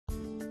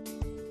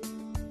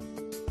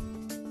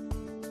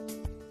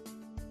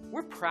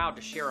We're proud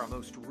to share our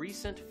most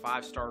recent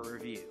 5-star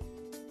review.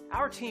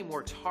 Our team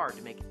works hard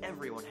to make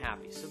everyone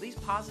happy, so these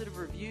positive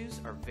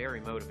reviews are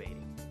very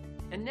motivating.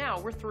 And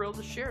now we're thrilled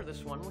to share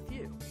this one with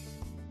you.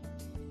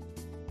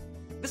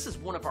 This is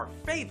one of our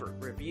favorite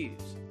reviews.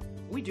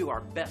 We do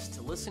our best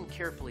to listen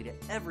carefully to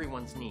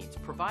everyone's needs,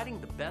 providing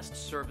the best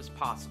service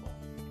possible.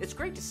 It's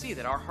great to see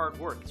that our hard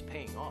work is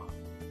paying off.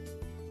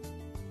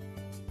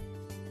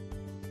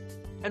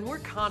 And we're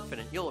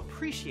confident you'll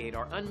appreciate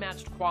our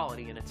unmatched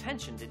quality and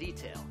attention to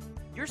detail.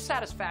 Your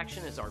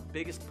satisfaction is our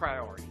biggest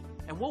priority,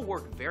 and we'll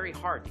work very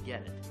hard to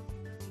get it.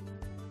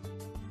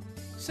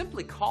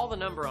 Simply call the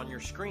number on your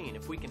screen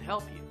if we can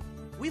help you.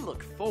 We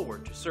look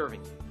forward to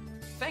serving you.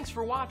 Thanks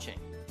for watching.